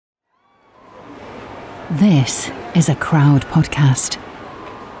This is a Crowd podcast.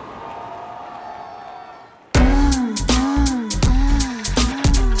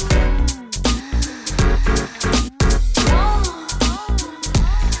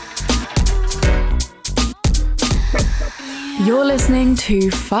 You're listening to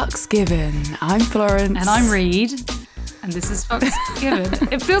Fucks Given. I'm Florence. And I'm Reed. And this is Fucks Given.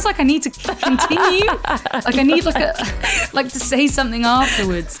 It feels like I need to continue. Like I need like to say something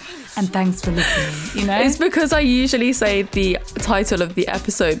afterwards. And thanks for listening, you know? It's because I usually say the title of the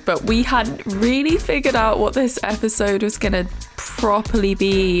episode, but we hadn't really figured out what this episode was going to properly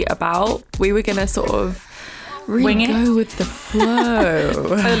be about. We were going to sort of really go with the flow.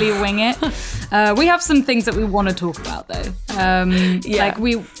 Totally wing it. We have some things that we want to talk about, though. I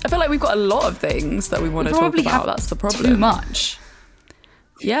feel like we've got a lot of things that we want to talk about. That's the problem. Too much.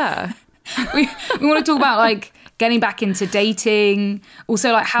 Yeah. we want to talk about, like, getting back into dating,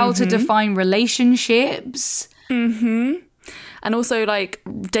 also like how to define relationships. And also like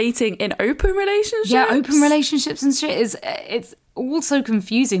dating in open relationships. Yeah, open relationships and shit it's all so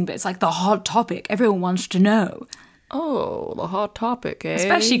confusing, but it's like the hot topic. Everyone wants to know. Oh, the hot topic, eh?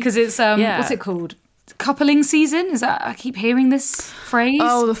 Especially because it's, what's it called? Coupling season? Is that, I keep hearing this phrase.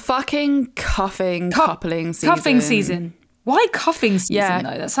 Oh, the fucking coupling season. Cuffing season. Why cuffing season,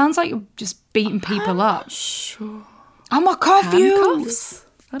 though? That sounds like you're just beating people up. Sure. I'm gonna cuff you. Cuffs?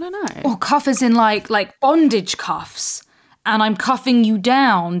 I don't know. Or cuff as in like bondage cuffs. And I'm cuffing you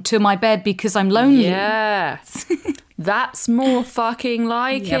down to my bed because I'm lonely. Yeah. That's more fucking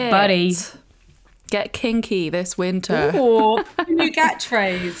like yeah, it. Buddy. Get kinky this winter. Or new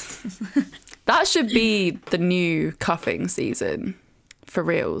catchphrase. That should be the new cuffing season. For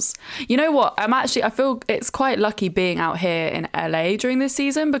reals. You know what? I feel it's quite lucky being out here in LA during this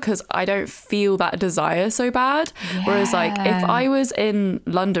season because I don't feel that desire so bad. Yeah. Whereas like if I was in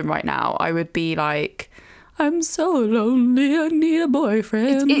London right now, I would be like, I'm so lonely, I need a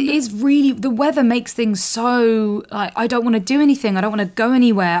boyfriend. It is really, the weather makes things so, like, I don't want to do anything. I don't want to go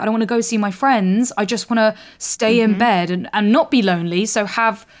anywhere. I don't want to go see my friends. I just want to stay in bed and not be lonely. So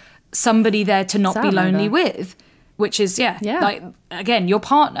have somebody there to not be lonely with. Which is, like, again, your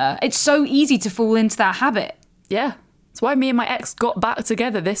partner. It's so easy to fall into that habit. Yeah. That's why me and my ex got back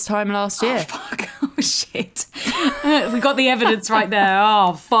together this time last year. Oh, fuck. Oh, shit. We got the evidence right there.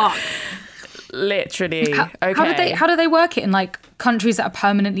 Oh, fuck. Literally. How do they work it in, like, countries that are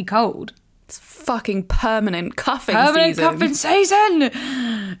permanently cold? It's fucking permanent cuffing season.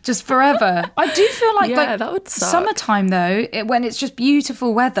 Just forever. I do feel like, that would suck. Summertime, though, when it's just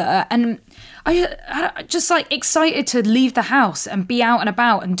beautiful weather and I just like excited to leave the house and be out and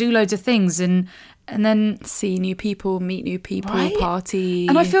about and do loads of things and then see new people, meet new people, right? Party.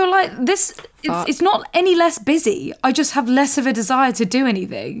 And I feel like it's not any less busy. I just have less of a desire to do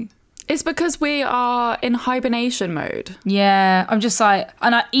anything. It's because we are in hibernation mode. Yeah, I'm just like,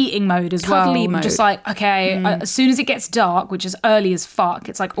 and eating mode as well. Cuddly mode. I'm just like, okay, as soon as it gets dark, which is early as fuck,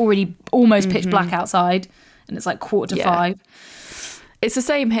 it's like already almost pitch black outside and it's like 4:45. It's the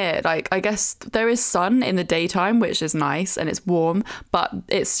same here. Like, I guess there is sun in the daytime, which is nice and it's warm, but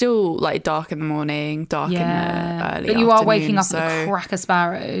it's still like dark in the morning, dark in the early But you are afternoon, waking up at the crack of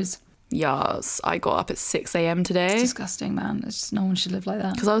sparrows. Yes, I got up at 6 a.m. today. It's disgusting, man. It's just, no one should live like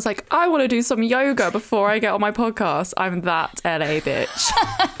that. Because I was like, I want to do some yoga before I get on my podcast. I'm that LA bitch.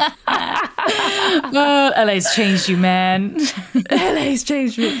 LA's changed you, man. LA's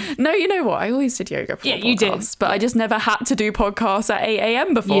changed me. No, you know what? I always did yoga before podcasts, you did. But I just never had to do podcasts at 8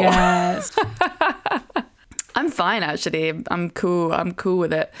 a.m. before. Yes. I'm fine, actually. I'm cool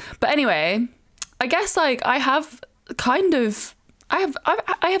with it. But anyway, I guess like I have updates. I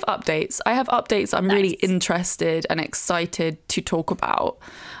have updates I'm really interested and excited to talk about.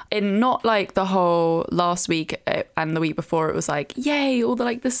 In not like the whole last week and the week before, it was like, yay, all the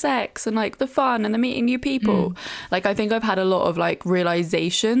like the sex and like the fun and the meeting new people. Like I think I've had a lot of like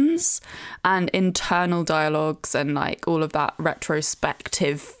realizations and internal dialogues and like all of that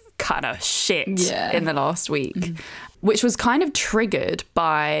retrospective kind of shit in the last week. Which was kind of triggered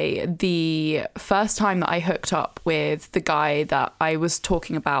by the first time that I hooked up with the guy that I was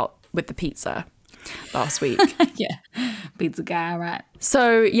talking about with the pizza last week. Yeah, pizza guy, right.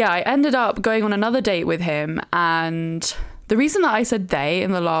 So, yeah, I ended up going on another date with him. And the reason that I said they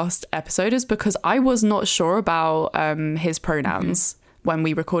in the last episode is because I was not sure about his pronouns. When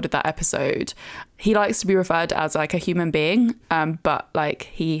we recorded that episode, he likes to be referred to as like a human being, but like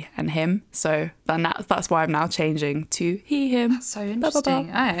he and him. So then that's why I'm now changing to he, him. That's so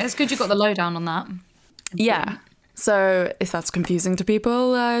interesting. Oh, it's good you got the lowdown on that. Yeah. So if that's confusing to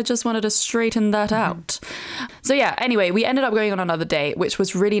people, I just wanted to straighten that out. So yeah, anyway, we ended up going on another date, which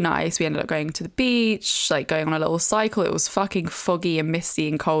was really nice. We ended up going to the beach, like going on a little cycle. It was fucking foggy and misty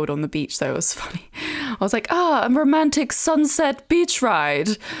and cold on the beach, so it was funny. I was like, a romantic sunset beach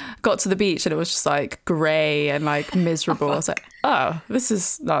ride. Got to the beach and it was just like grey and like miserable. I was like, oh, this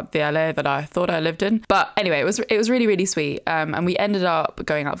is not the LA that I thought I lived in. But anyway, it was really, really sweet. And we ended up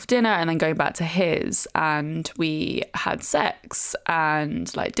going out for dinner and then going back to his, and we had sex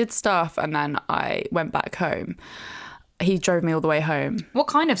and like did stuff, and then I went back home. He drove me all the way home. What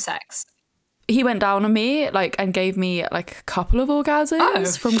kind of sex? He went down on me like and gave me like a couple of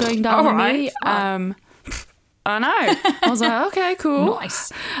orgasms from going down on me. I know. I was like, okay, cool.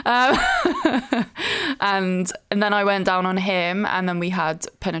 Nice. And then I went down on him, and then we had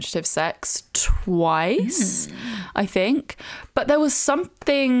penetrative sex twice, I think. But there was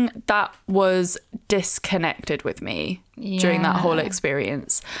something that was disconnected with me during that whole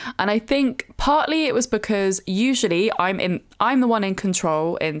experience. And I think partly it was because usually I'm the one in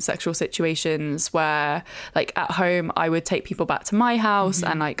control in sexual situations where like at home I would take people back to my house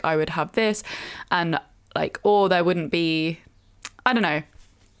and like I would have this, and like, or there wouldn't be, I don't know.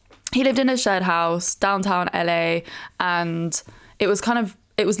 He lived in a shared house, downtown LA, and it was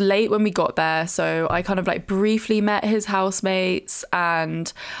late when we got there. So I kind of like briefly met his housemates,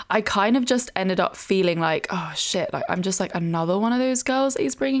 and I kind of just ended up feeling like, oh shit, like I'm just like another one of those girls that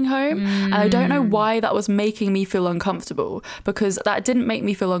he's bringing home. And I don't know why that was making me feel uncomfortable, because that didn't make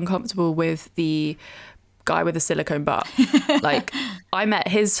me feel uncomfortable with the guy with a silicone butt. Like I met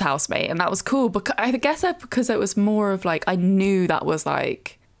his housemate and that was cool, but I guess because it was more of like I knew that was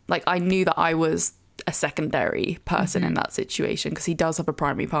like I knew that I was a secondary person in that situation, because he does have a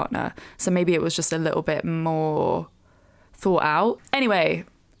primary partner, so maybe it was just a little bit more thought out. Anyway,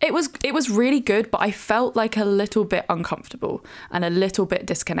 it was really good, but I felt like a little bit uncomfortable and a little bit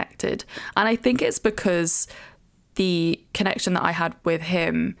disconnected, and I think it's because the connection that I had with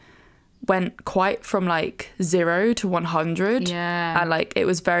him went quite from like 0 to 100. And like it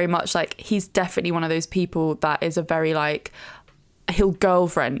was very much like he's definitely one of those people that is a very like he'll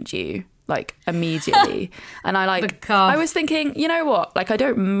girlfriend you like immediately. And I was thinking, you know what, like I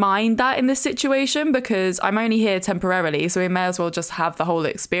don't mind that in this situation because I'm only here temporarily, so we may as well just have the whole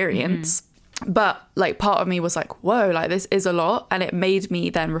experience. But like part of me was like, whoa, like this is a lot. And it made me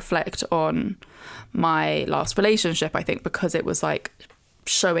then reflect on my last relationship, I think, because it was like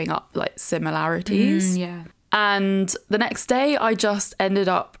showing up like similarities. And the next day I just ended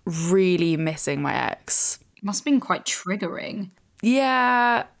up really missing my ex. It must have been quite triggering.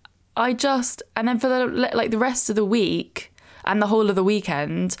 And then for the rest of the week and the whole of the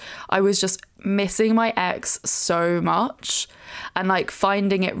weekend, I was just missing my ex so much and like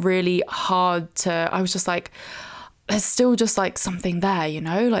finding it really hard I was just like, there's still just like something there, you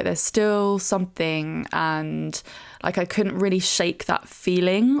know, like there's still something, and like I couldn't really shake that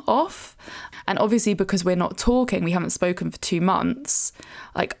feeling off. And obviously because we're not talking, we haven't spoken for 2 months,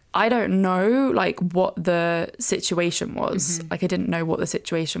 like I don't know like what the situation was. Like I didn't know what the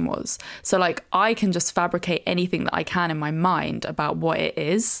situation was, so like I can just fabricate anything that I can in my mind about what it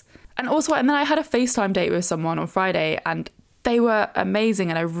is. And then I had a FaceTime date with someone on Friday, and they were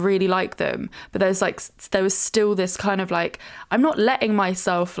amazing and I really liked them, but there was still this kind of like, I'm not letting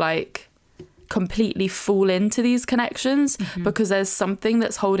myself like completely fall into these connections because there's something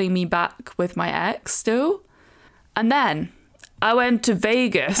that's holding me back with my ex still. And then I went to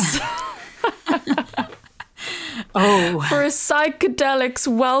Vegas for a psychedelics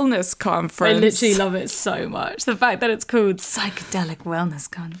wellness conference. I literally love it so much. The fact that it's called Psychedelic Wellness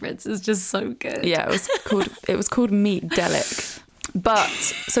Conference is just so good. Yeah, it was called Meet Delic. But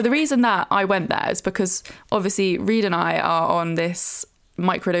so the reason that I went there is because obviously Reed and I are on this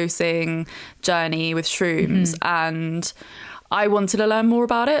microdosing journey with shrooms, and I wanted to learn more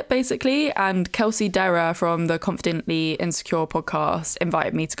about it basically, and Kelsey Dara from the Confidently Insecure podcast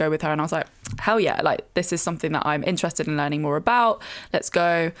invited me to go with her, and I was like, hell yeah, like this is something that I'm interested in learning more about, let's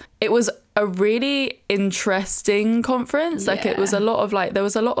go. It was a really interesting conference. Like it was a lot of like, there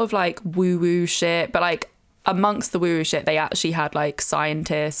was a lot of like woo-woo shit, but like amongst the woo shit, they actually had like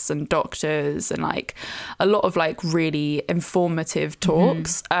scientists and doctors and like a lot of like really informative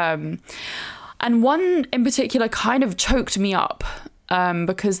talks. And one in particular kind of choked me up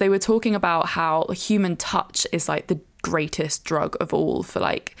because they were talking about how human touch is like greatest drug of all for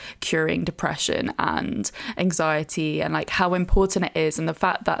like curing depression and anxiety, and like how important it is. And the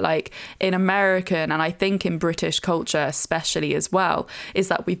fact that like in American, and I think in British culture especially as well, is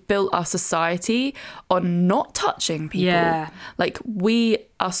that we've built our society on not touching people. Yeah. Like we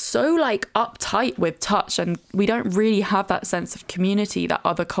are so like uptight with touch, and we don't really have that sense of community that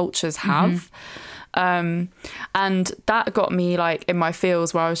other cultures have. And that got me like in my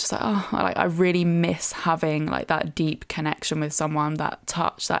feels where I was just like, oh, I really miss having like that deep connection with someone, that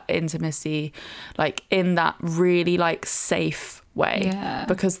touch, that intimacy, like in that really like safe way. Yeah.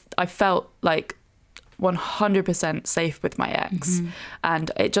 Because I felt like 100% safe with my ex, and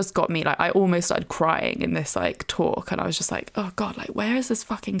it just got me like, I almost started crying in this like talk, and I was just like, oh god, like where is this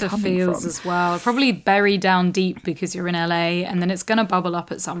fucking The coming feels from? as well. Probably buried down deep because you're in LA, and then it's gonna bubble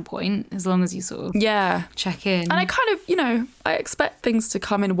up at some point as long as you sort of Yeah. check in. And I kind of, you know, I expect things to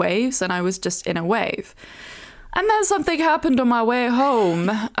come in waves, and I was just in a wave. And then something happened on my way home,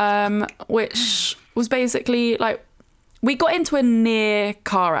 which was basically like, we got into a near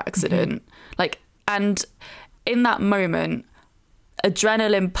car accident. Like, and in that moment,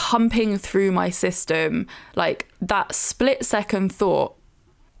 adrenaline pumping through my system, like that split second thought,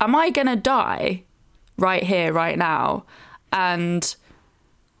 am I gonna die right here, right now? And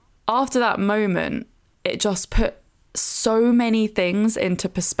after that moment, it just put so many things into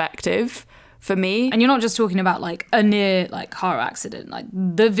perspective for me. And you're not just talking about like a near like car accident. Like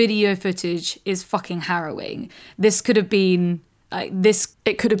the video footage is fucking harrowing. This could have been like this.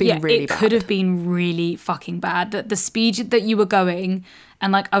 It could have been really bad. It could have been really fucking bad. That the speed that you were going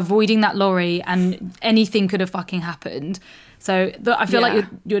and like avoiding that lorry, and anything could have fucking happened. So I feel like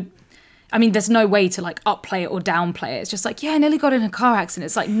you're. I mean, there's no way to like upplay it or downplay it. It's just like, yeah, I nearly got in a car accident.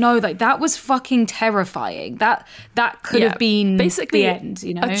 It's like, no, like that was fucking terrifying. That could have been basically the end.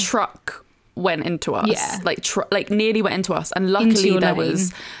 You know, a truck went into us. Yeah. Like nearly went into us, and Into luckily your there lane.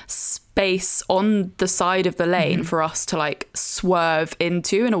 was space on the side of the lane for us to like swerve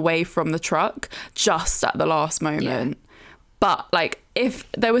into and away from the truck just at the last moment. But like,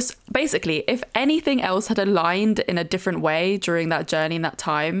 if there was basically, if anything else had aligned in a different way during that journey in that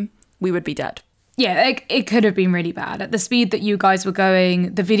time, we would be dead. Yeah, it could have been really bad. At the speed that you guys were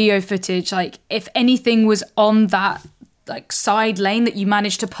going, the video footage, like if anything was on that like side lane that you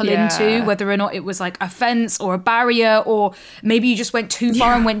managed to pull into, whether or not it was like a fence or a barrier, or maybe you just went too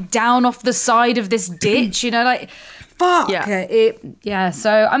far and went down off the side of this ditch, you know, like fuck.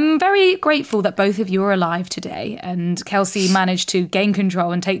 So I'm very grateful that both of you are alive today, and Kelsey managed to gain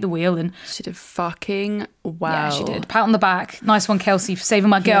control and take the wheel. And She did fucking well. yeah, she did. Pat on the back. Nice one, Kelsey, for saving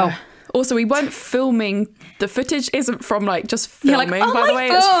my girl. Yeah. Also, we weren't filming. The footage isn't from like just filming, like, oh, by the my way.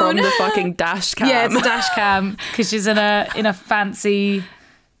 It's from phone. the fucking dash cam. Yeah, it's a dash cam because she's in a fancy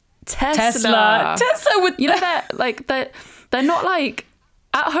Tesla. Tesla with, You know, they're not like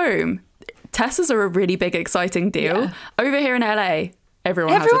at home. Teslas are a really big, exciting deal. Yeah. Over here in LA,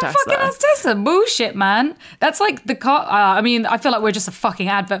 everyone has a everyone Tesla. fucking has Tesla. Bullshit, man. That's like the car. I mean, I feel like we're just a fucking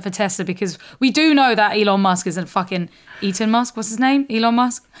advert for Tesla, because we do know that Elon Musk is a fucking Eaton Musk. What's his name? Elon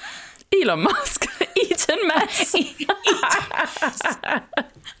Musk. Elon Musk. Eaton mess.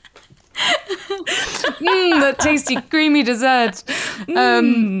 That tasty, creamy dessert.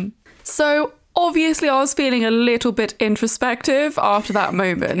 So obviously I was feeling a little bit introspective after that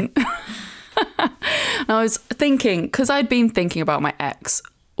moment. And I was thinking, because I'd been thinking about my ex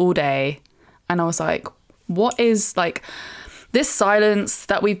all day, and I was like, what is like this silence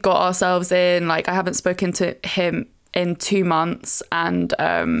that we've got ourselves in? Like, I haven't spoken to him in 2 months, and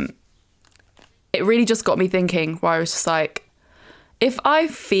it really just got me thinking, where I was just like, if I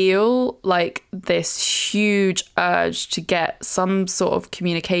feel like this huge urge to get some sort of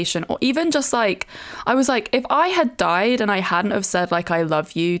communication, or even just like, I was like, if I had died and I hadn't have said like I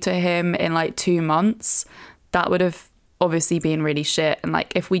love you to him in like 2 months, that would have obviously been really shit. And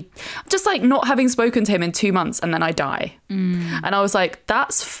like, if we just like not having spoken to him in 2 months and then I die. And I was like,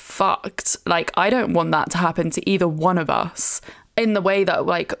 that's fucked. Like, I don't want that to happen to either one of us in the way that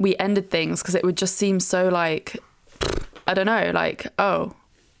like we ended things, because it would just seem so like, I don't know, like, oh,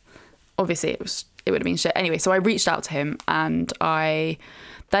 obviously it would have been shit. Anyway, so I reached out to him, and I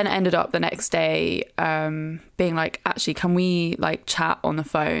then ended up the next day being like, actually, can we like chat on the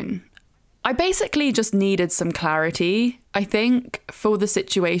phone? I basically just needed some clarity, I think, for the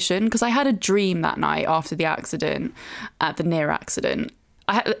situation, because I had a dream that night after the accident, at the near accident.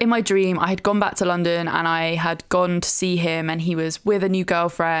 In my dream, I had gone back to London, and I had gone to see him, and he was with a new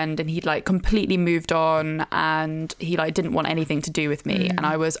girlfriend, and he'd like completely moved on, and he like didn't want anything to do with me. And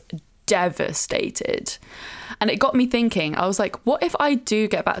I was devastated. And it got me thinking, I was like, what if I do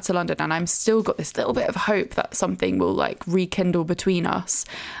get back to London and I'm still got this little bit of hope that something will like rekindle between us,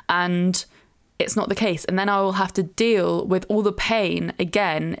 and it's not the case, and then I will have to deal with all the pain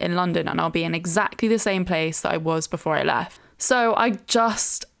again in London, and I'll be in exactly the same place that I was before I left. So I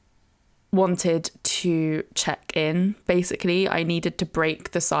just wanted to check in. Basically, I needed to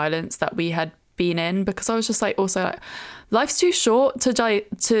break the silence that we had been in, because I was just like, also like, life's too short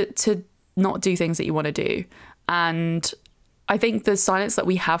to not do things that you want to do. And I think the silence that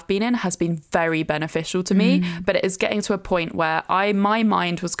we have been in has been very beneficial to me, but it is getting to a point where my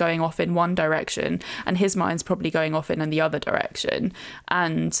mind was going off in one direction and his mind's probably going off in the other direction.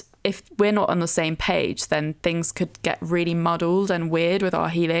 And if we're not on the same page, then things could get really muddled and weird with our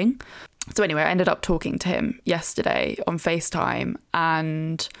healing. So anyway, I ended up talking to him yesterday on FaceTime,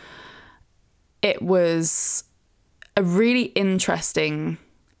 and it was a really interesting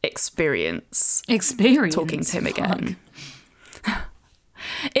experience talking to him again.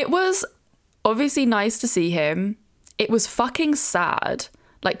 It was obviously nice to see him. It was fucking sad.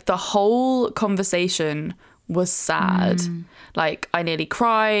 Like, the whole conversation was sad. Like, I nearly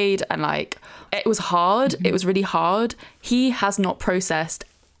cried, and like, it was hard. It was really hard. He has not processed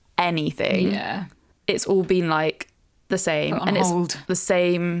anything. Yeah. It's all been like the same, and hold. it's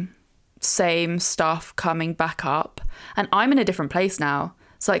the same stuff coming back up. And I'm in a different place now.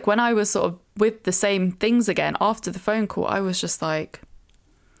 It's like when I was sort of with the same things again after the phone call, I was just like,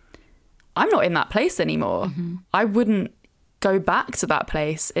 I'm not in that place anymore. I wouldn't go back to that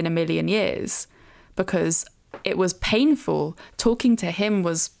place in a million years, because it was painful. Talking to him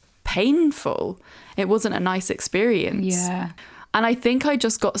was painful. It wasn't a nice experience. Yeah. And I think I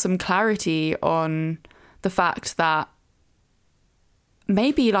just got some clarity on the fact that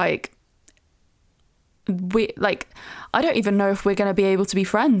maybe I don't even know if we're going to be able to be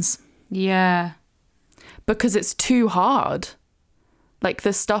friends. Yeah. Because it's too hard. Like,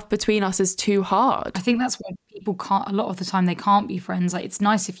 the stuff between us is too hard. I think that's why people can't, a lot of the time they can't be friends. Like, it's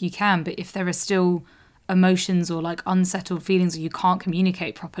nice if you can, but if there are still emotions or like unsettled feelings, or you can't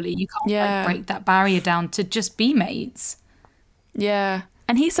communicate properly, you can't like break that barrier down to just be mates. Yeah.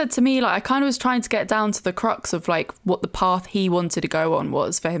 And he said to me, like, I kind of was trying to get down to the crux of like what the path he wanted to go on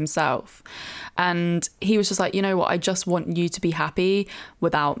was for himself. And he was just like, you know what, I just want you to be happy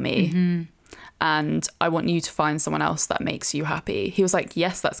without me. And I want you to find someone else that makes you happy. He was like,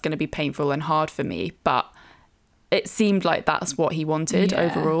 yes, that's going to be painful and hard for me, but it seemed like that's what he wanted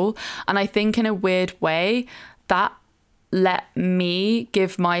overall. And I think in a weird way, that let me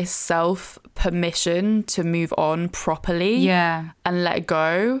give myself permission to move on properly and let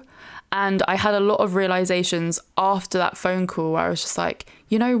go. And I had a lot of realizations after that phone call where I was just like,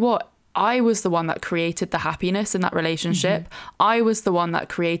 you know what? I was the one that created the happiness in that relationship. I was the one that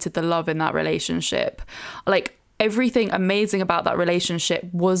created the love in that relationship. Like, everything amazing about that relationship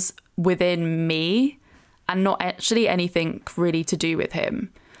was within me and not actually anything really to do with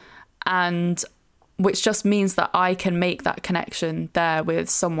him. And which just means that I can make that connection there with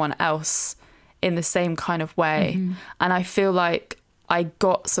someone else in the same kind of way. And I feel like I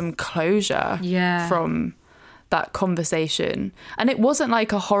got some closure from that conversation. And it wasn't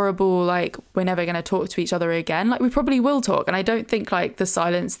like a horrible, like, we're never going to talk to each other again. Like, we probably will talk. And I don't think like the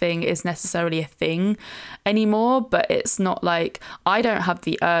silence thing is necessarily a thing anymore, but it's not like I don't have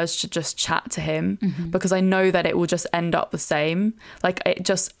the urge to just chat to him because I know that it will just end up the same. Like, it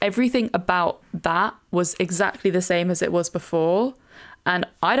just, everything about that was exactly the same as it was before. And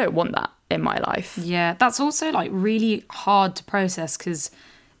I don't want that in my life. Yeah, that's also like really hard to process, because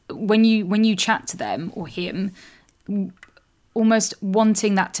when you chat to them or him, almost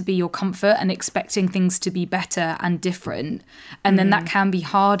wanting that to be your comfort and expecting things to be better and different, and then that can be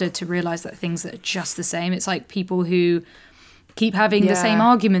harder to realize that things that are just the same. It's like people who keep having the same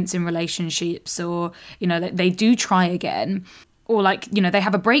arguments in relationships, or you know, they do try again, or like, you know, they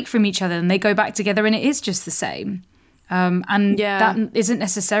have a break from each other and they go back together and it is just the same. That isn't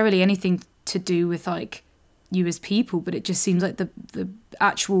necessarily anything to do with like you as people, but it just seems like the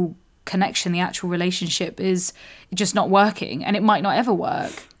actual connection, the actual relationship is just not working, and it might not ever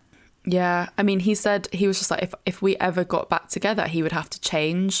work. Yeah, I mean, he said, he was just like, if we ever got back together, he would have to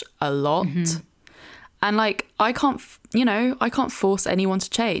change a lot. And like, I can't force anyone to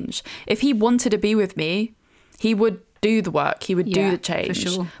change. If he wanted to be with me, he would do the work, he would do the change. For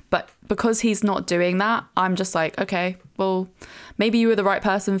sure. But because he's not doing that, I'm just like, okay, well, maybe you were the right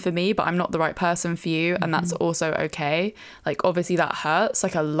person for me, but I'm not the right person for you. And that's also okay. Like, obviously that hurts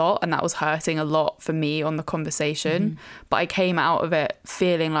like a lot, and that was hurting a lot for me on the conversation. But I came out of it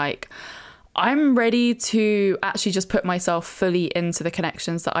feeling like I'm ready to actually just put myself fully into the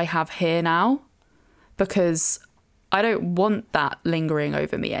connections that I have here now, because I don't want that lingering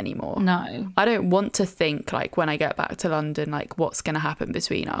over me anymore. No. I don't want to think like when I get back to London, like what's going to happen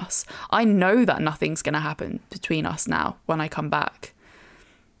between us. I know that nothing's going to happen between us now when I come back.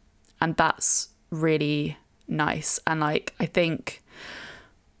 And that's really nice. And like, I think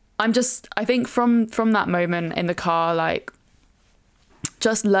from that moment in the car, like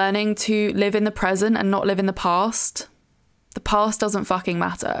just learning to live in the present and not live in the past. The past doesn't fucking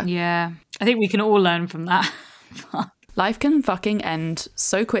matter. Yeah. I think we can all learn from that. Life can fucking end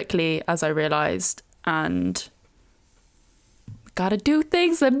so quickly, as I realized, and gotta do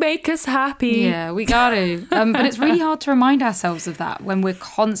things that make us happy. Yeah, we gotta. But it's really hard to remind ourselves of that when we're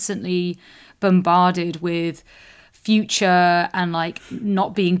constantly bombarded with future and like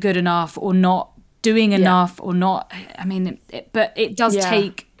not being good enough or not doing enough or not. I mean, but it does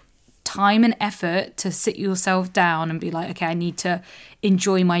take time and effort to sit yourself down and be like, okay, I need to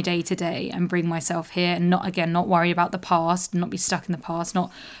enjoy my day to day and bring myself here and not worry about the past, not be stuck in the past,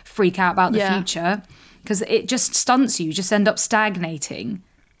 not freak out about the future, because it just stunts you. You just end up stagnating,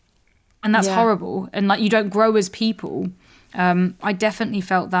 and that's horrible. And like, you don't grow as people. I definitely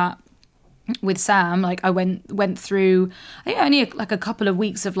felt that with Sam. Like, I went through, I think only like a couple of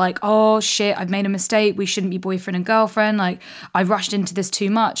weeks of like, oh shit, I've made a mistake, we shouldn't be boyfriend and girlfriend, like I rushed into this too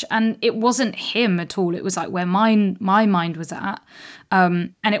much. And it wasn't him at all, it was like where my mind was at.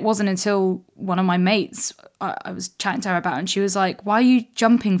 And it wasn't until one of my mates, I was chatting to her about it, and she was like, why are you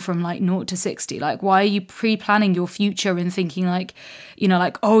jumping from like 0 to 60? Like, why are you pre-planning your future and thinking like, you know,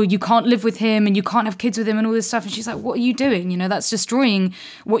 like, oh, you can't live with him and you can't have kids with him and all this stuff? And she's like, what are you doing? You know, that's destroying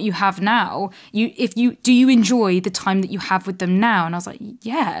what you have now. Do you enjoy the time that you have with them now? And I was like,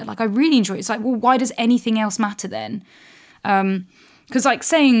 yeah, like I really enjoy it. It's like, well, why does anything else matter then? Because like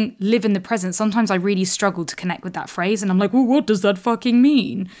saying live in the present, sometimes I really struggle to connect with that phrase. And I'm like, well, what does that fucking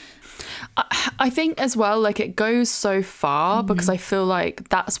mean? I think as well, like it goes so far because I feel like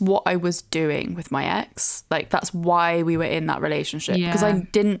that's what I was doing with my ex. Like that's why we were in that relationship, because I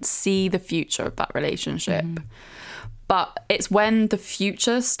didn't see the future of that relationship. But it's when the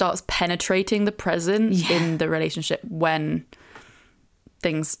future starts penetrating the present in the relationship when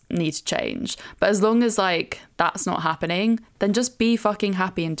things need to change. But as long as like that's not happening, then just be fucking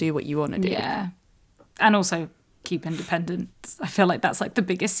happy and do what you want to do. Yeah. And also keep independent. I feel like that's like the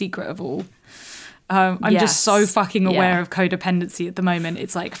biggest secret of all. I'm just so fucking aware of codependency at the moment.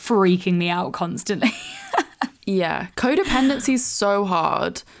 It's like freaking me out constantly. Codependency is so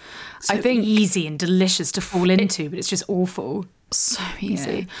hard. So I think easy and delicious to fall into, but it's just awful. So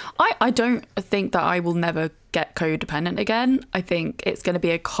easy. I don't think that I will never get codependent again. I think it's going to be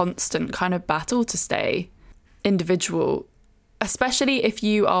a constant kind of battle to stay individual, especially if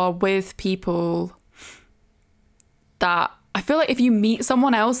you are with people that I feel like if you meet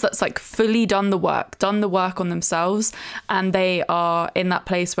someone else that's like fully done the work on themselves, and they are in that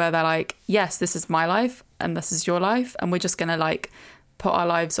place where they're like, yes, this is my life and this is your life, and we're just going to like put our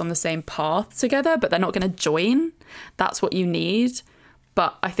lives on the same path together, but they're not going to join. That's what you need.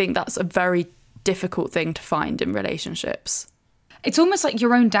 But I think that's a very difficult thing to find in relationships. It's almost like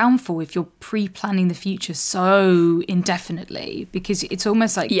your own downfall if you're pre-planning the future so indefinitely, because it's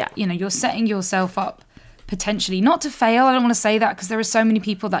almost like, you know, you're setting yourself up potentially not to fail. I don't want to say that, because there are so many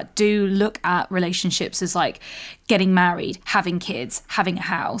people that do look at relationships as like getting married, having kids, having a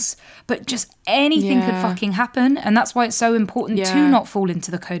house, but just anything could fucking happen. And that's why it's so important to not fall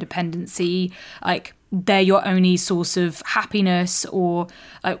into the codependency, like they're your only source of happiness, or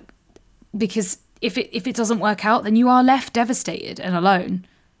like, because if it doesn't work out, then you are left devastated and alone.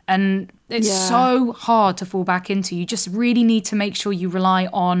 And it's so hard to fall back into. You just really need to make sure you rely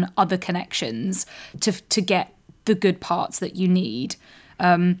on other connections to get the good parts that you need.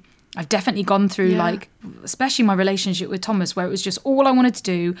 I've definitely gone through like, especially my relationship with Thomas, where it was just all I wanted to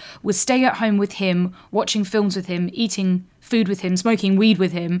do was stay at home with him, watching films with him, eating food with him, smoking weed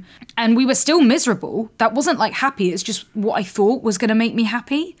with him. And we were still miserable. That wasn't like happy. It's just what I thought was going to make me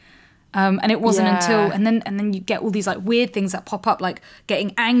happy. And it wasn't until and then you get all these like weird things that pop up, like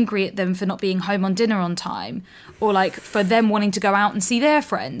getting angry at them for not being home on dinner on time, or like for them wanting to go out and see their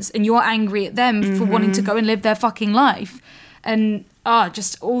friends, and you're angry at them for wanting to go and live their fucking life. And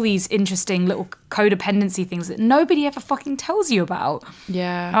just all these interesting little codependency things that nobody ever fucking tells you about.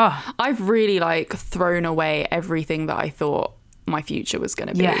 I've really like thrown away everything that I thought my future was going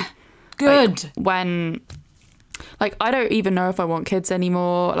to be. Good. Like, when like I don't even know if I want kids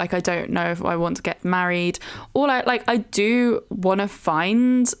anymore. Like I don't know if I want to get married. Or I do want to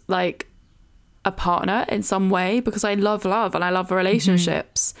find like a partner in some way, because I love and I love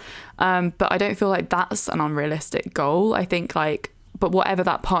relationships. But I don't feel like that's an unrealistic goal. I think like, but whatever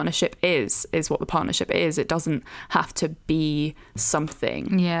that partnership is what the partnership is. It doesn't have to be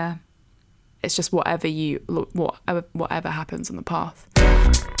something. Yeah. It's just whatever happens on the path.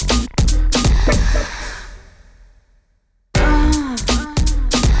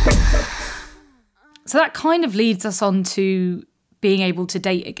 So that kind of leads us on to being able to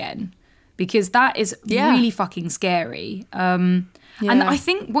date again, because that is really fucking scary. And I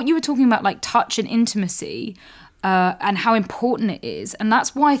think what you were talking about, like touch and intimacy, and how important it is. And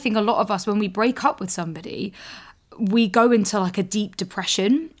that's why I think a lot of us, when we break up with somebody, we go into like a deep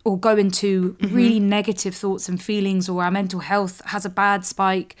depression or go into really negative thoughts and feelings, or our mental health has a bad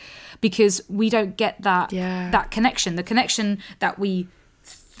spike because we don't get that connection, the connection that we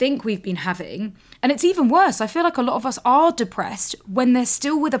think we've been having. And it's even worse. I feel like a lot of us are depressed when they're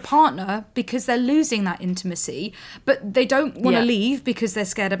still with a partner because they're losing that intimacy, but they don't want to leave because they're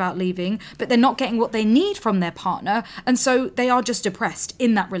scared about leaving, but they're not getting what they need from their partner. And so they are just depressed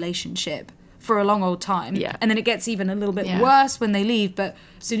in that relationship for a long old time. And then it gets even a little bit worse when they leave. But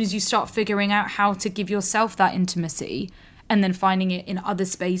as soon as you start figuring out how to give yourself that intimacy and then finding it in other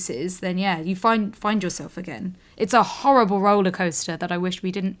spaces, then you find yourself again. It's a horrible roller coaster that I wish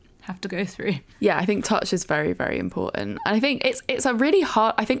we didn't have to go through. Yeah, I think touch is very, very important. And I think it's a really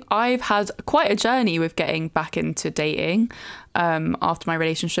hard, I think I've had quite a journey with getting back into dating after my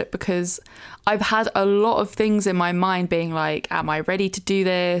relationship, because I've had a lot of things in my mind being like, am I ready to do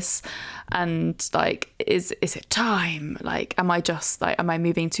this? And like, is it time? Like, am I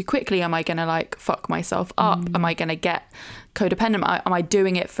moving too quickly? Am I gonna like fuck myself up? Am I gonna get codependent? Am I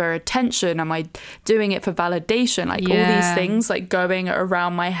doing it for attention? Am I doing it for validation? Like all these things like going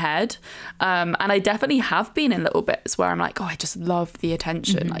around my head. And I definitely have been in little bits where I'm like, oh, I just love the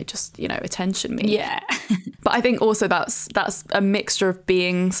attention. Like just, attention me. Yeah. But I think also that's a mixture of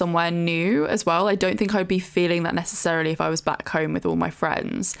being somewhere new as well. I don't think I'd be feeling that necessarily if I was back home with all my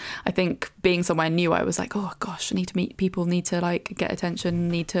friends. I think being somewhere new, I was like, oh gosh, I need to meet people, need to like get attention,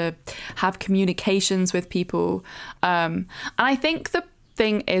 need to have communications with people. And I think the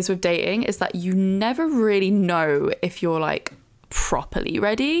thing is with dating is that you never really know if you're like properly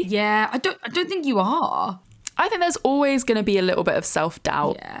ready. Yeah, I don't think you are. I think there's always going to be a little bit of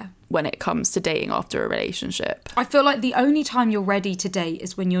self-doubt when it comes to dating after a relationship. I feel like the only time you're ready to date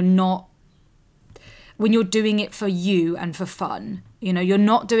is when you're doing it for you and for fun. You're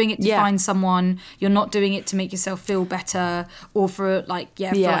not doing it to find someone. You're not doing it to make yourself feel better or for like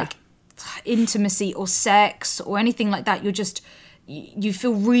intimacy or sex or anything like that. You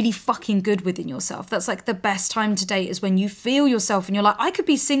feel really fucking good within yourself. That's like the best time to date, is when you feel yourself and you're like, I could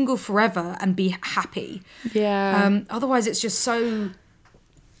be single forever and be happy. Yeah. Otherwise it's just so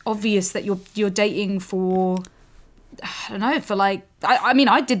obvious that you're dating for, I don't know, for like, I mean,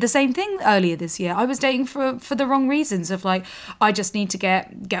 I did the same thing earlier this year. I was dating for the wrong reasons of like, I just need to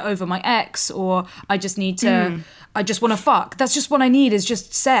get over my ex, or I just need to, I just want to fuck. That's just what I need, is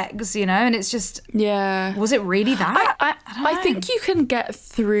just sex, and it's just, was it really that? I think you can get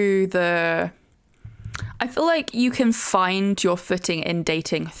through I feel like you can find your footing in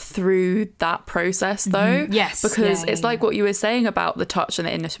dating through that process though. Yes. Because it's like what you were saying about the touch and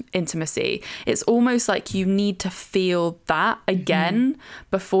the intimacy. It's almost like you need to feel that again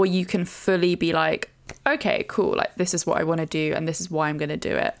before you can fully be like, okay, cool. Like this is what I want to do and this is why I'm going to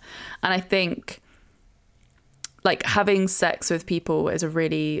do it. And I think like having sex with people is a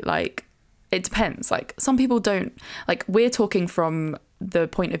really like, it depends. Like some people don't, like we're talking from the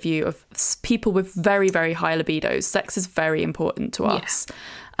point of view of people with very, very high libidos. Sex is very important to us.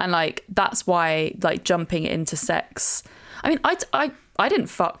 And like, that's why like jumping into sex, I mean, I didn't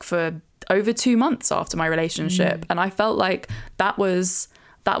fuck for over 2 months after my relationship. And I felt like that was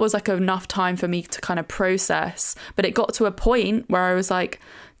like enough time for me to kind of process. But it got to a point where I was like,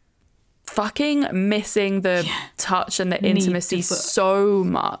 fucking missing the touch and the intimacy so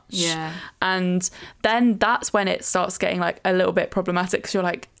much. And then that's when it starts getting like a little bit problematic, because you're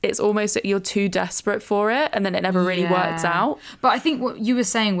like, it's almost that you're too desperate for it and then it never really works out. But I think what you were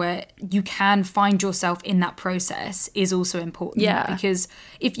saying, where you can find yourself in that process, is also important. Because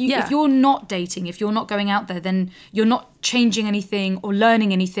if you're not dating, if you're not going out there, then you're not changing anything or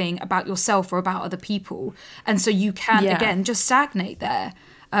learning anything about yourself or about other people. And so you can again just stagnate there.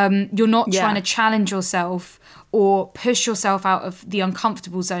 You're not trying to challenge yourself or push yourself out of the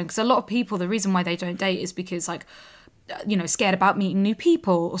uncomfortable zone. Because a lot of people, the reason why they don't date is because like, scared about meeting new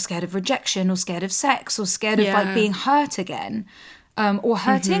people, or scared of rejection, or scared of sex, or scared of like being hurt again. or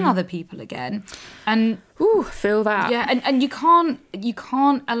hurting other people again. And Ooh, feel that. yeah, and you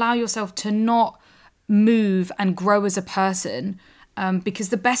can't allow yourself to not move and grow as a person, because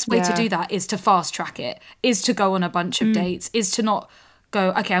the best way to do that is to fast track it, is to go on a bunch of dates, is to not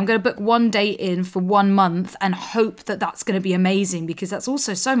go, okay, I'm going to book one date in for 1 month and hope that that's going to be amazing, because that's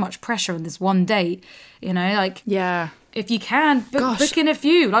also so much pressure on this one date, you know, like, Yeah. if you can, book in a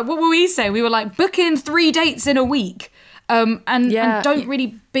few. Like, what were we saying? We were like, book in 3 dates in a week. And don't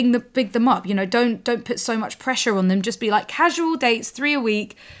really big them up, you know, don't put so much pressure on them. Just be like, casual dates, 3 a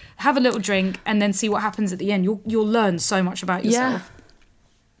week, have a little drink, and then see what happens at the end. You'll learn so much about yourself. Yeah.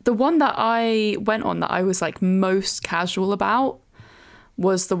 The one that I went on that I was like most casual about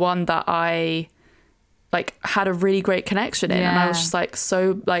was the one that I like had a really great connection in, and I was just like,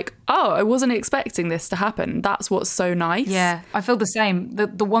 so like, oh, I wasn't expecting this to happen. That's what's so nice. Yeah, I feel the same.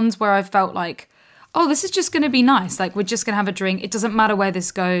 The ones where I felt like, oh, this is just going to be nice. Like, we're just going to have a drink. It doesn't matter where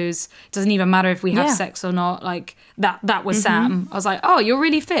this goes. It doesn't even matter if we have sex or not. Like, that was Sam. I was like, oh, you're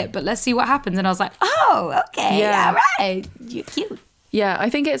really fit, but let's see what happens. And I was like, oh, okay, all right, you're cute. Yeah, I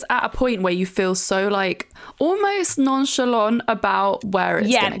think it's at a point where you feel so like almost nonchalant about where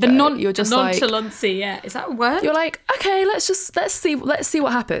it's gonna go. You're just nonchalancy, yeah. Is that a word? You're like, okay, let's see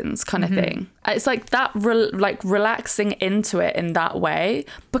what happens, kind of thing. It's like that, relaxing into it in that way,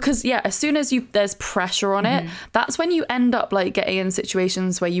 because as soon as there's pressure on it, that's when you end up like getting in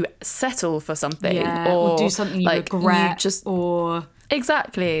situations where you settle for something, or do something you regret, or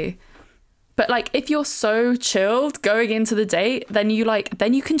exactly. But like, if you're so chilled going into the date, then you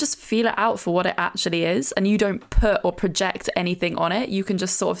can just feel it out for what it actually is, and you don't put or project anything on it. You can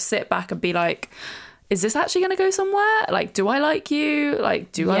just sort of sit back and be like, is this actually going to go somewhere? Like, do I like you?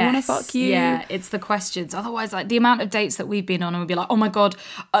 Like, do I want to fuck you? Yeah, it's the questions. Otherwise, like, the amount of dates that we've been on, and we'd be like, oh my God,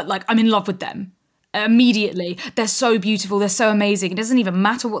 like, I'm in love with them. Immediately, they're so beautiful, they're so amazing. It doesn't even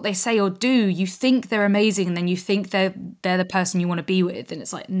matter what they say or do. You think they're amazing, and then you think they're the person you want to be with, and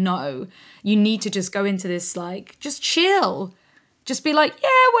it's like, no, you need to just go into this like, just chill, just be like, yeah,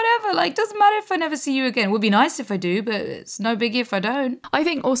 whatever, like, doesn't matter if I never see you again. It would be nice if I do, but it's no biggie if I don't. I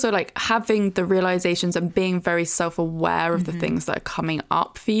think also like having the realizations and being very self-aware of the things that are coming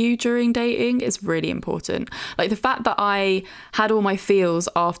up for you during dating is really important. Like the fact that I had all my feels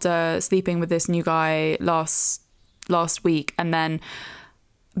after sleeping with this new guy last week, and then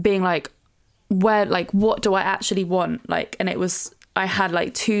being like, what do I actually want? Like, and I had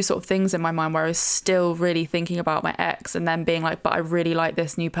like 2 sort of things in my mind where I was still really thinking about my ex, and then being like, but I really like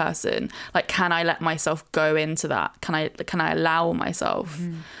this new person. Like, can I let myself go into that? Can I allow myself?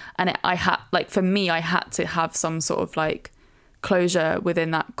 And I had to have some sort of like closure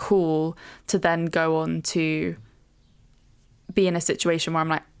within that call to then go on to be in a situation where I'm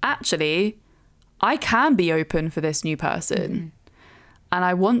like, actually, I can be open for this new person, and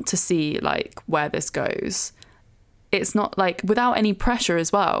I want to see like where this goes. It's not like without any pressure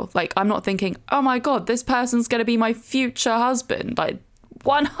as well. Like, I'm not thinking, oh my God, this person's going to be my future husband. Like,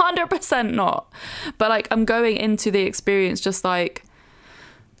 100% not. But like, I'm going into the experience just like,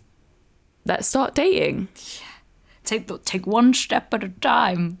 let's start dating. Take one step at a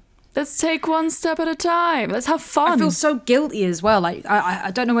time. Let's take one step at a time. Let's have fun. I feel so guilty as well. Like, I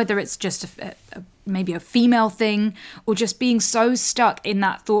don't know whether it's just maybe a female thing, or just being so stuck in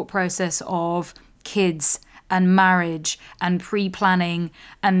that thought process of kids and marriage and pre-planning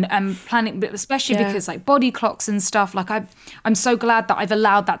and planning, especially because like body clocks and stuff. Like, I'm so glad that I've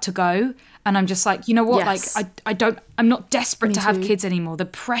allowed that to go. And I'm just like, you know what? Yes. Like, I'm not desperate to have kids anymore. The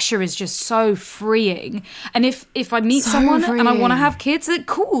pressure is just so freeing. And if I meet someone and I want to have kids, then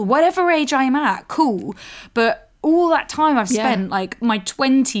cool. Whatever age I'm at, cool. But all that time I've spent, like my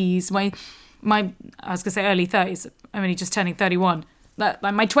 20s, my I was gonna say early 30s. I'm only just turning 31. Like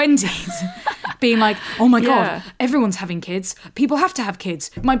my 20s, being like, oh my God, everyone's having kids. People have to have kids.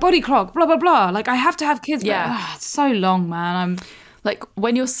 My body clock, blah, blah, blah. Like, I have to have kids. Yeah. But, it's so long, man. Like,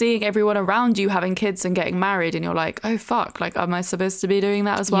 when you're seeing everyone around you having kids and getting married, and you're like, oh, fuck, like, am I supposed to be doing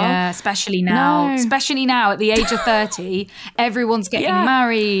that as well? Yeah, especially now. No. Especially now at the age of 30, everyone's getting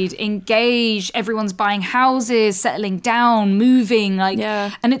married, engaged, everyone's buying houses, settling down, moving. Like,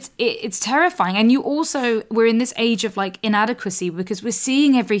 and it's terrifying. And we're in this age of, like, inadequacy, because we're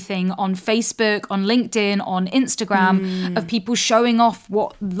seeing everything on Facebook, on LinkedIn, on Instagram, of people showing off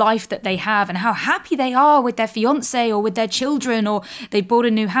what life that they have and how happy they are with their fiance or with their children, or they bought a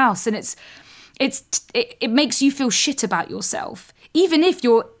new house, and it makes you feel shit about yourself, even if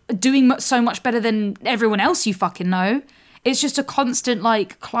you're doing so much better than everyone else you fucking know. It's just a constant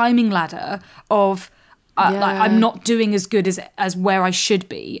like climbing ladder of I'm not doing as good as where I should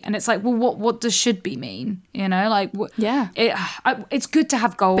be. And it's like, well, what does should be mean? You know, like, it's good to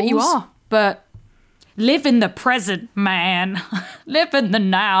have goals. But you are. But live in the present, man. Live in the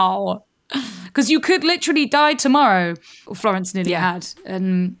now. Because you could literally die tomorrow. Florence nearly had.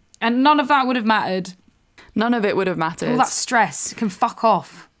 And none of that would have mattered. None of it would have mattered. All that stress can fuck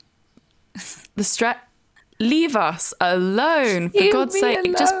off. The stress... Leave us alone, for God's sake.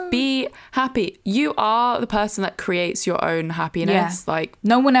 Alone. Just be happy. You are the person that creates your own happiness. Yeah. Like,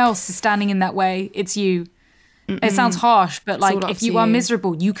 no one else is standing in that way. It's you. It sounds harsh, but like, all up if to you are you.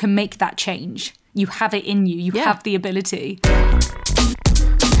 miserable, you can make that change. You have it in you. You have the ability.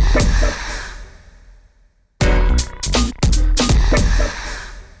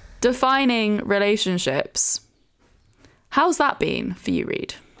 Defining relationships. How's that been for you,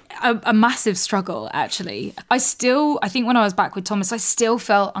 Reed? A massive struggle, actually. I think when I was back with Thomas, I still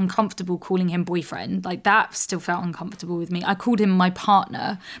felt uncomfortable calling him boyfriend. Like, that still felt uncomfortable with me. I called him my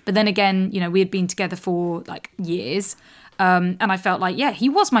partner, but then again, you know, we had been together for like years. And I felt like, yeah, he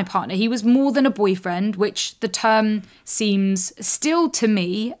was my partner. He was more than a boyfriend, which the term seems still to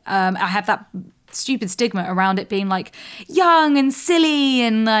me. I have that stupid stigma around it being like young and silly,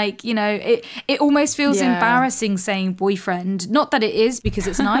 and like, you know, it almost feels embarrassing saying boyfriend. Not that it is, because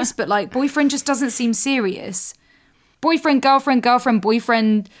it's nice, but like, boyfriend just doesn't seem serious. Boyfriend, girlfriend,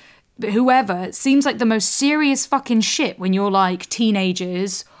 boyfriend, whoever, it seems like the most serious fucking shit when you're like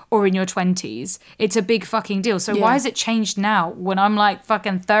teenagers or in your 20s. It's a big fucking deal. So why has it changed now when I'm like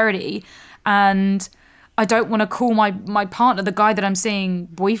fucking 30 and I don't want to call my partner, the guy that I'm seeing,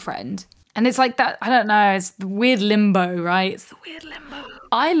 boyfriend? And it's like that, I don't know, it's the weird limbo, right? It's the weird limbo.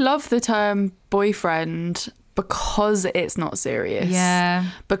 I love the term boyfriend because it's not serious. Yeah.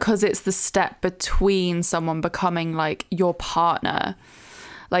 Because it's the step between someone becoming like your partner.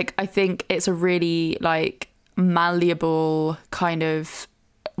 Like, I think it's a really like malleable kind of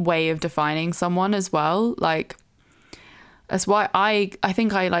way of defining someone as well. Like, that's why I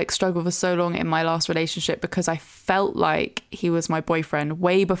think I like struggled for so long in my last relationship, because I felt like he was my boyfriend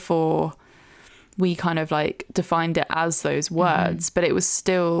way before we kind of like defined it as those words. But it was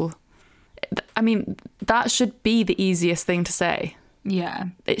still, I mean, that should be the easiest thing to say. Yeah.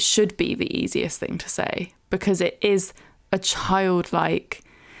 It should be the easiest thing to say, because it is a childlike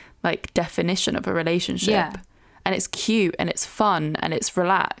like definition of a relationship. Yeah. And it's cute and it's fun and it's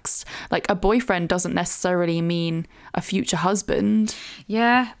relaxed. Like, a boyfriend doesn't necessarily mean a future husband.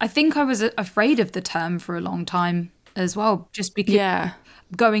 Yeah. I think I was afraid of the term for a long time as well, just because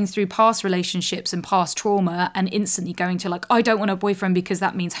going through past relationships and past trauma and instantly going to like, I don't want a boyfriend because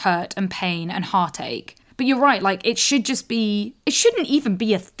that means hurt and pain and heartache. But you're right, like, it shouldn't even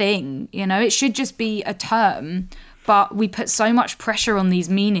be a thing, you know? It should just be a term. But we put so much pressure on these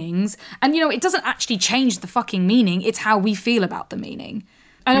meanings. And, you know, it doesn't actually change the fucking meaning. It's how we feel about the meaning.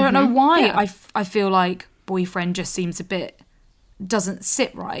 And I don't know why I feel like boyfriend just seems doesn't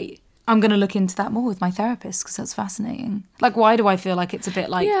sit right. I'm going to look into that more with my therapist, because that's fascinating. Like, why do I feel like it's a bit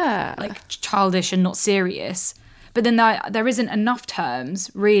like childish and not serious? But then there isn't enough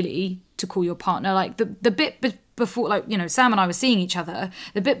terms, really, to call your partner. Like, the bit before, like, you know, Sam and I were seeing each other,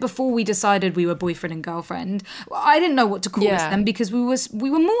 the bit before we decided we were boyfriend and girlfriend, I didn't know what to call us then, because we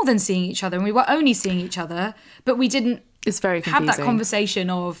were more than seeing each other, and we were only seeing each other, but we didn't have that conversation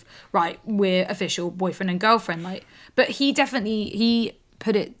of, right, we're official boyfriend and girlfriend. Like, but he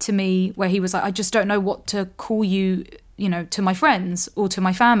put it to me where he was like, I just don't know what to call you, you know, to my friends or to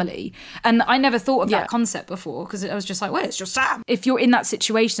my family. And I never thought of that concept before, because I was just like, well, it's just Sam. If you're in that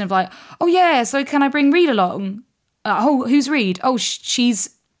situation of like, oh yeah, so can I bring Reed along? Oh, who's Reed? Oh,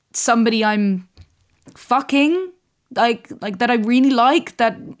 she's somebody I'm fucking, like that I really like,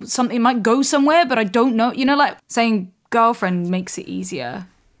 that something might go somewhere, but I don't know. You know, like, saying girlfriend makes it easier.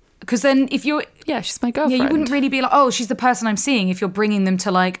 Because then if you're... Yeah, she's my girlfriend. Yeah, you wouldn't really be like, oh, she's the person I'm seeing, if you're bringing them to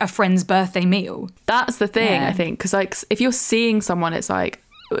like a friend's birthday meal. That's the thing, I think. Because like, if you're seeing someone, it's like,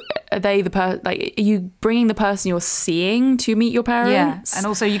 are they the person? Like, are you bringing the person you're seeing to meet your parents? Yeah, and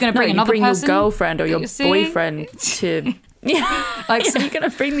also you're going to bring another person. person. Your girlfriend or your boyfriend to... Yeah, like, so you're going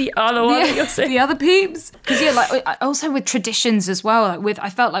to bring the other one that you're seeing. The other peeps. Because like, also with traditions as well, like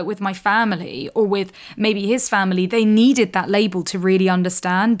I felt like with my family, or with maybe his family, they needed that label to really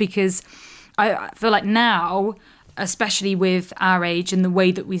understand, because I feel like now, especially with our age and the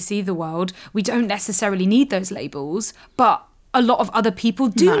way that we see the world, we don't necessarily need those labels, but a lot of other people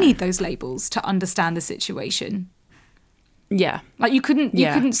do need those labels to understand the situation. Yeah. Like, you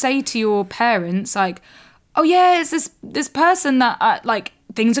couldn't say to your parents, like, oh yeah, it's this person that like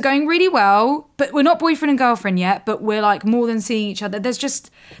things are going really well, but we're not boyfriend and girlfriend yet, but we're like more than seeing each other. They'd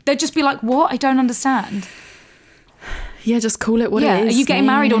just be like, what? I don't understand. Yeah, just call it what it is. Are you getting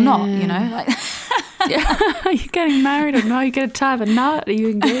married or not? You know, like, yeah, are you getting married or not? Are you going to tie a knot? Are you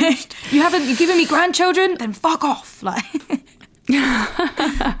engaged? You're giving me grandchildren? Then fuck off. Like,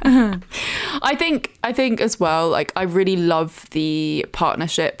 I think as well, like, I really love the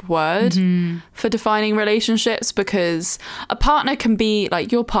partnership word for defining relationships, because a partner can be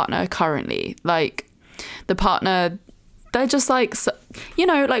like your partner currently, like the partner, they're just like, you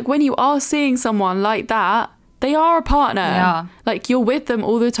know, like when you are seeing someone like that, they are a partner. Yeah. Like, you're with them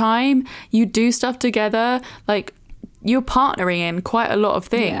all the time. You do stuff together. Like, you're partnering in quite a lot of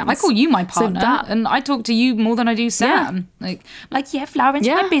things. yeah, I call you my partner, and I talk to you more than I do Sam. Yeah. Florence,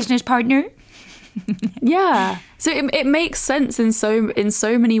 my business partner. Yeah. So it makes sense in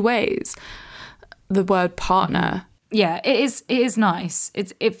so many ways. The word partner. Yeah, it is nice.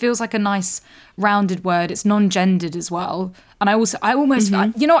 It feels like a nice rounded word. It's non-gendered as well. And I almost,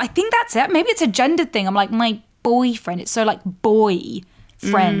 you know, I think that's it. Maybe it's a gendered thing. I'm like, my boyfriend. It's so like boy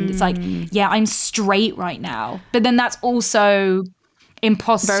friend. It's like, yeah, I'm straight right now. But then that's also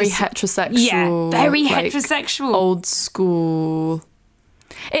imposter. Very heterosexual. Yeah, very like, heterosexual. Old school.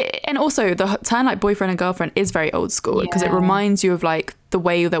 And also the term like boyfriend and girlfriend is very old school, because it reminds you of like the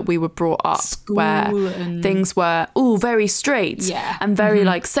way that we were brought up, where things were very straight, and very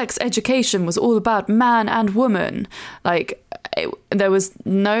like sex education was all about man and woman. Like there was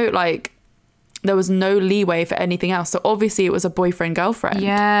no leeway for anything else. So obviously it was a boyfriend girlfriend.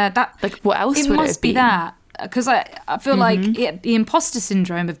 Yeah, that like what else it would must it have been? Be that. Because I feel like the imposter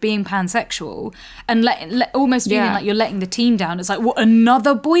syndrome of being pansexual and almost feeling like you're letting the team down. It's like, what,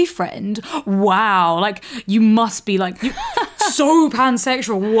 another boyfriend? Wow. Like, you must be like, so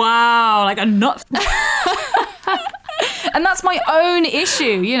pansexual. Wow. Like, a nut. And that's my own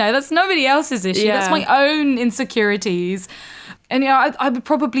issue, you know, that's nobody else's issue. Yeah. That's my own insecurities. And, you know, I would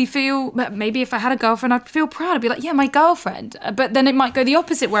probably feel, maybe if I had a girlfriend, I'd feel proud. I'd be like, yeah, my girlfriend. But then it might go the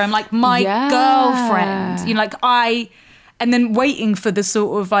opposite, where I'm like, my girlfriend. You know, like and then waiting for the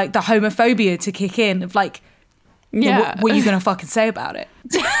sort of like the homophobia to kick in of like, what are you going to fucking say about it?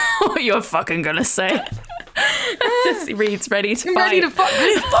 What you're fucking going to say? Just Reed's ready to fight. Ready to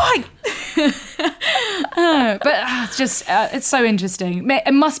fight. But it's just, it's so interesting.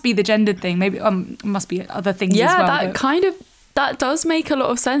 It must be the gendered thing. Maybe it must be other things as well. That does make a lot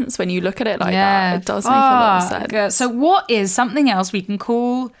of sense when you look at it like that. It does make a lot of sense. So what is something else we can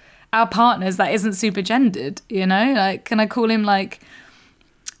call our partners that isn't super gendered, you know? Like, can I call him like...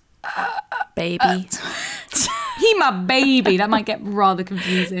 baby. He my baby. That might get rather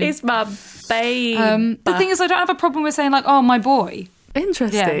confusing. He's my babe. The thing is, I don't have a problem with saying like, oh, my boy.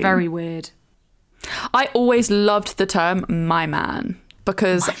 Interesting. Yeah, very weird. I always loved the term my man,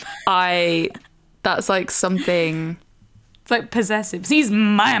 because that's like something... It's like possessive. He's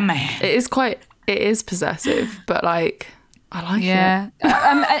my man. It is possessive, but like, I like it. Yeah.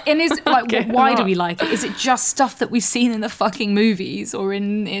 And is like, why do we like it? Is it just stuff that we've seen in the fucking movies or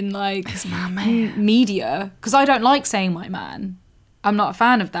in like media? Because I don't like saying my man. I'm not a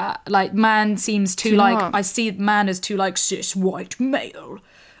fan of that. Like, man seems too like, I see man as too like cis white male.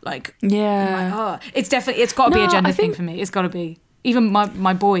 Like, it's definitely, it's got to be a gender thing for me. It's got to be. Even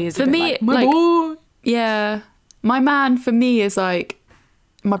my boy is for me, like, my boy. Yeah. My man for me is like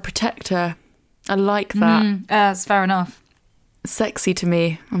my protector. I like that. That's fair enough. Sexy to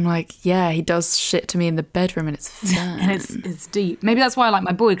me. I'm like, yeah, he does shit to me in the bedroom and it's fun. And it's deep. Maybe that's why I like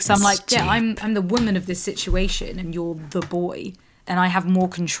my boy, because I'm like, deep. Yeah, I'm the woman of this situation and you're the boy. And I have more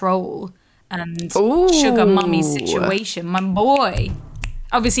control and sugar mummy situation. My boy.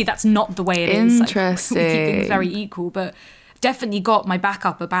 Obviously, that's not the way it is. Interesting. Like, we keep things very equal, but definitely got my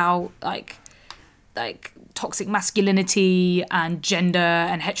backup about like toxic masculinity and gender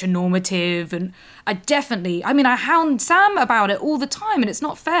and heteronormative. And I hound Sam about it all the time, and it's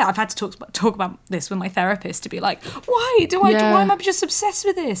not fair. I've had to talk about this with my therapist to be like, why am I just obsessed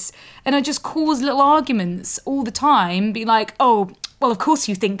with this? And I just cause little arguments all the time, be like, oh, well, of course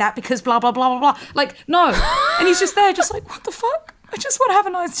you think that because blah, blah, blah, blah, blah. Like, no. And he's just there just like, what the fuck? I just want to have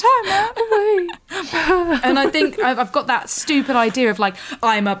a nice time, man. And I think I've got that stupid idea of like,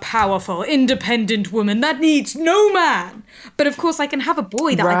 I'm a powerful, independent woman that needs no man. But of course I can have a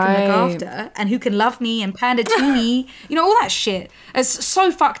boy that I can look after and who can love me and pander to me. You know, all that shit. It's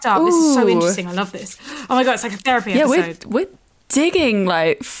so fucked up. This is so interesting. I love this. Oh my God, it's like a therapy episode. We're digging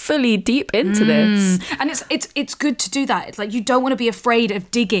like fully deep into this. And it's good to do that. It's like, you don't want to be afraid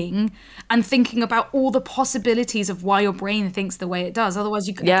of digging and thinking about all the possibilities of why your brain thinks the way it does. Otherwise,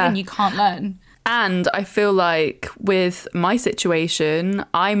 you can't learn. And I feel like with my situation,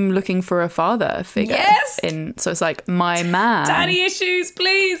 I'm looking for a father figure. Yes! So it's like my man. Daddy issues,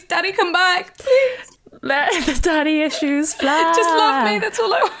 please. Daddy, come back, please. Let the daddy issues fly. Just love me. That's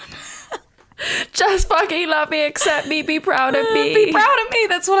all I want. Just fucking love me, accept me, be proud of me. Be proud of me.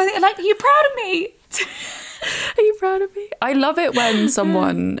 That's what I think. Like, are you proud of me? Are you proud of me? I love it when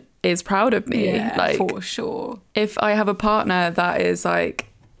someone is proud of me. Yeah, like, for sure. if I have a partner that is like,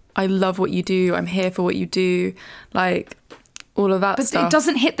 I love what you do, I'm here for what you do, like all of that stuff. But it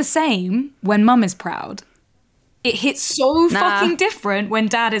doesn't hit the same when mum is proud. It hits so fucking different when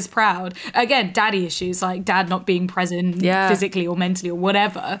dad is proud. Again, daddy issues, like dad not being present physically or mentally or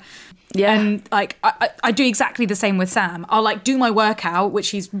whatever. Yeah. And like, I do exactly the same with Sam. I'll like do my workout, which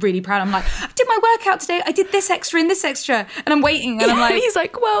he's really proud. I'm like, I did my workout today. I did this extra and this extra. And I'm waiting and I'm like. And he's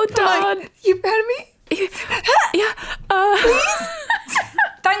like, well done. Like, you proud of me? Yeah. Please?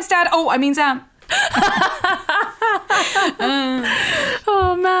 Thanks, Dad. Oh, I mean Sam.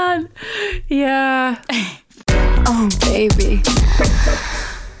 Oh, man. Yeah. Oh, baby.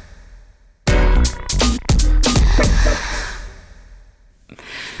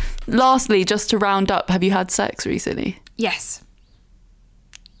 Lastly, just to round up, have you had sex recently? Yes.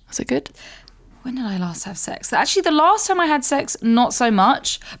 Was it good? When did I last have sex? Actually, the last time I had sex, not so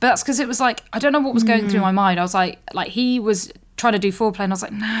much. But that's because it was like, I don't know what was going through my mind. I was like he was trying to do foreplay and I was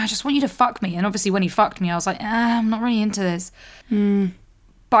like, nah, I just want you to fuck me. And obviously when he fucked me, I was like, I'm not really into this.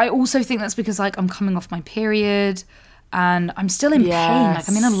 But I also think that's because like I'm coming off my period and I'm still in pain. Like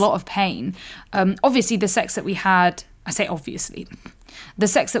I'm in a lot of pain. Obviously the sex that we had, I say obviously, the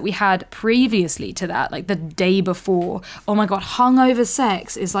sex that we had previously to that, like the day before, oh my God, hungover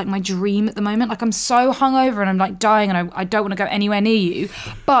sex is like my dream at the moment. Like I'm so hungover and I'm like dying and I don't want to go anywhere near you,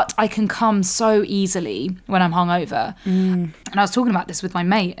 but I can come so easily when I'm hungover. And I was talking about this with my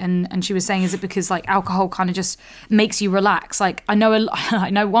mate and she was saying, is it because like alcohol kind of just makes you relax? Like I know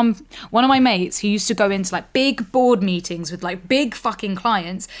one of my mates who used to go into like big board meetings with like big fucking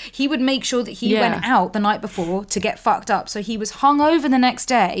clients. He would make sure that he went out the night before to get fucked up. So he was hungover the next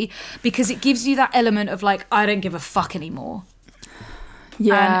day because it gives you that element of like, I don't give a fuck anymore.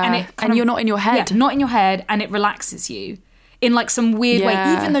 Yeah. And you're not in your head. Yeah, not in your head, and it relaxes you in like some weird way.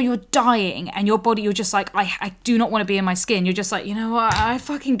 Even though you're dying and your body, you're just like, I do not want to be in my skin. You're just like, you know what? I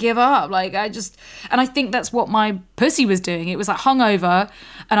fucking give up. Like and I think that's what my pussy was doing. It was like hungover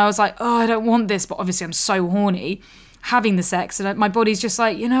and I was like, oh, I don't want this. But obviously I'm so horny having the sex and my body's just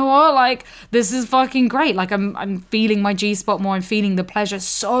like, you know what, like this is fucking great. Like I'm feeling my G-spot more, I'm feeling the pleasure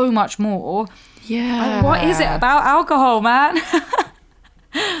so much more. Like, what is it about alcohol, man?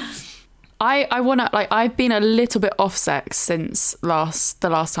 I want to, like, I've been a little bit off sex since the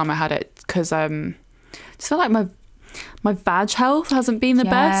last time I had it because I just feel like my vag health hasn't been the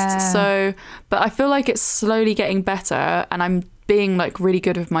best. So, but I feel like it's slowly getting better and I'm being like really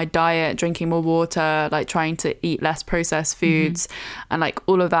good with my diet, drinking more water, like trying to eat less processed foods and like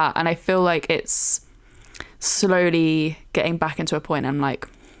all of that. And I feel like it's slowly getting back into a point. I'm like,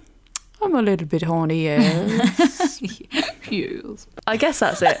 I'm a little bit horny, yes. I guess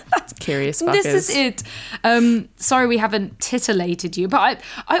that's it. Curious fuckers. This is it. Sorry we haven't titillated you, but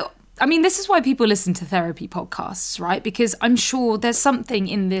I mean, this is why people listen to therapy podcasts, right? Because I'm sure there's something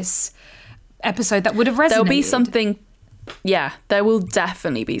in this episode that would have resonated. There'll be something. Yeah, there will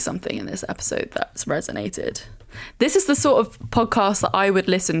definitely be something in this episode that's resonated. This is the sort of podcast that I would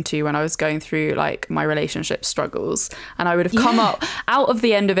listen to when I was going through like my relationship struggles, and I would have come up out of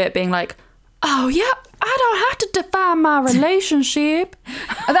the end of it being like, oh yeah, I don't have to define my relationship.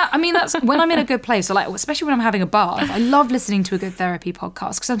 That's when I'm in a good place. So like, especially when I'm having a bath, I love listening to a good therapy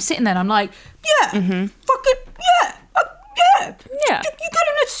podcast because I'm sitting there and I'm like, fucking yeah, you got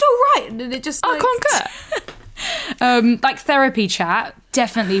it so right, and it just like, I concur. Like therapy chat,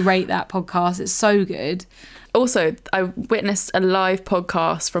 definitely rate that podcast. It's so good. Also, I witnessed a live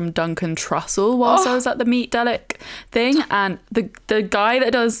podcast from Duncan Trussell whilst I was at the Meatdelic thing, and the guy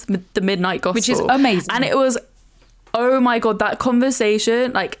that does the Midnight Gospel, which is amazing, and it was, oh my God, that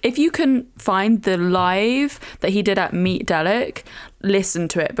conversation. Like, if you can find the live that he did at Meatdelic, listen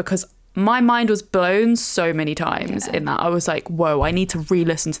to it because my mind was blown so many times in that. I was like, whoa, I need to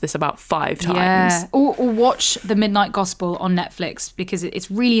re-listen to this about 5 times. Yeah. Or watch The Midnight Gospel on Netflix because it's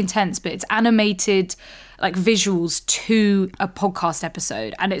really intense, but it's animated like visuals to a podcast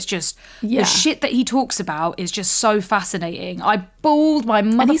episode. And it's just, the shit that he talks about is just so fascinating. I bawled my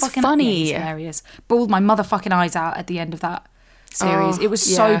motherfucking... And he's funny. He's hilarious. Bawled my motherfucking eyes out at the end of that series. It was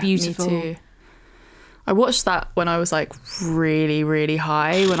so beautiful. Me too. I watched that when I was like really, really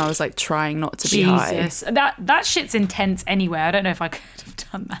high, when I was like trying not to be high. Jesus, that shit's intense anyway. I don't know if I could have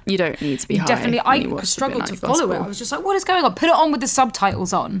done that. You don't need to be high. Definitely, when you I watch struggled the to Midnight follow it. Gospel. I was just like, what is going on? Put it on with the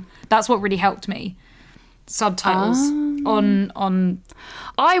subtitles on. That's what really helped me. Subtitles on.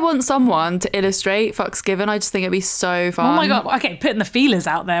 I want someone to illustrate Fucks Given. I just think it'd be so fun. Oh my God. Okay, putting the feelers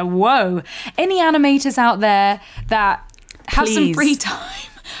out there. Whoa. Any animators out there that have some Please. free time?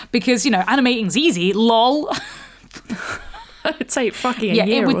 Because, animating's easy. Lol. It'd take fucking a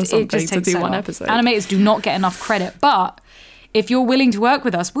year or something to do one episode. Animators do not get enough credit, but if you're willing to work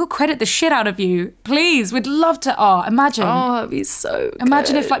with us, we'll credit the shit out of you. Please, we'd love to. Imagine. Oh, it'd be so good.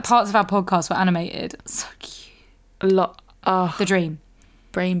 Imagine if like parts of our podcast were animated. So cute. A lot. The dream.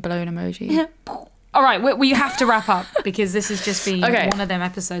 Brain blown emoji. All right, we have to wrap up because this has just been Okay. one of them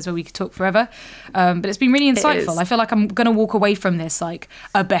episodes where we could talk forever. But it's been really insightful. is. I feel like I'm going to walk away from this like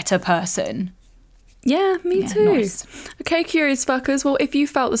a better person. Yeah, me too. nice. Okay, curious fuckers. Well, if you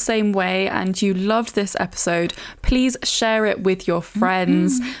felt the same way and you loved this episode, please share it with your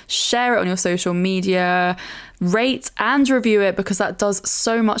friends. Share it on your social media. Rate and review it because that does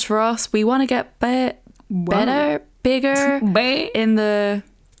so much for us. We want to get better, bigger in the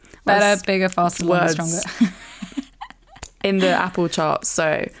Better, bigger, faster, longer, words. stronger. in the Apple charts.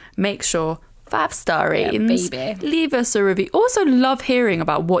 So make sure 5-star ratings. baby. Leave us a review. Also love hearing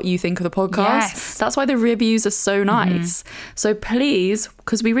about what you think of the podcast. Yes. That's why the reviews are so nice. So please,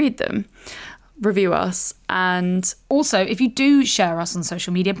 because we read them, review us. And Also, if you do share us on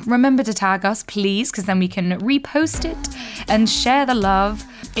social media, remember to tag us, please, because then we can repost it and share the love.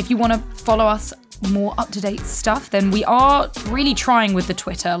 If you want to follow us more up-to-date stuff, then we are really trying with the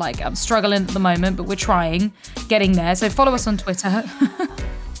Twitter. Like, I'm struggling at the moment, but we're trying, getting there. So follow us on Twitter.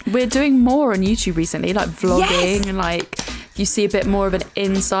 we're doing more on YouTube recently, like vlogging Yes! and like you see a bit more of an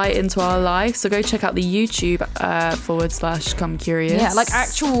insight into our life. So go check out the YouTube /Come Curious. Yeah, like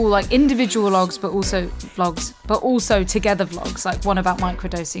actual, like individual vlogs, but also together vlogs, like one about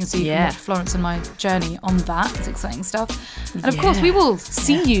microdosing. So you can watch Florence and my journey on that. It's exciting stuff. And of course, we will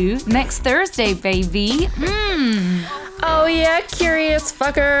see you next Thursday, baby. Oh yeah, curious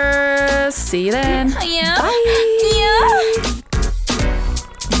fuckers. See you then. Yeah. Bye. Yeah.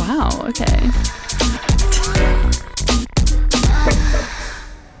 Wow, okay.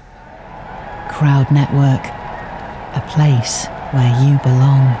 Crowd Network, a place where you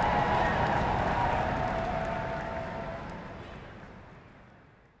belong.